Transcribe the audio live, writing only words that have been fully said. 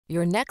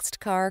Your next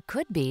car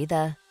could be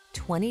the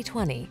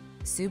 2020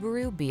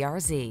 Subaru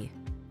BRZ.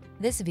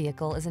 This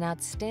vehicle is an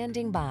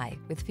outstanding buy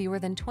with fewer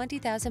than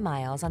 20,000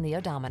 miles on the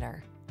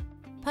odometer.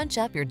 Punch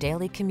up your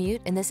daily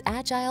commute in this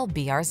agile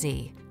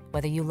BRZ.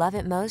 Whether you love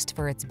it most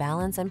for its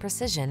balance and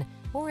precision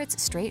or its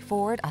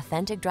straightforward,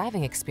 authentic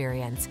driving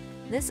experience,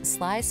 this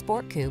sly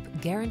sport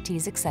coupe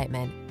guarantees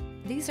excitement.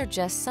 These are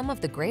just some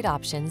of the great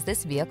options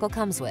this vehicle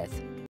comes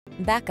with: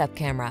 backup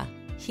camera,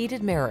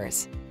 heated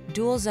mirrors,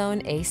 dual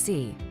zone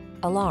AC,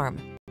 alarm,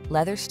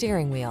 leather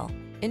steering wheel,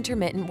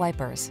 intermittent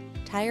wipers,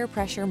 tire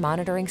pressure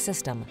monitoring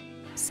system,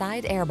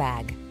 side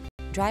airbag,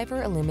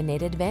 driver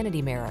illuminated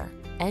vanity mirror,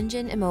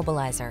 engine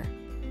immobilizer.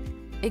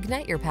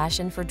 Ignite your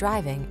passion for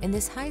driving in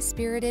this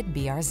high-spirited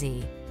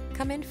BRZ.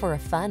 Come in for a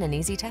fun and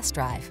easy test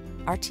drive.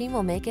 Our team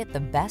will make it the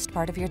best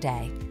part of your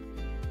day.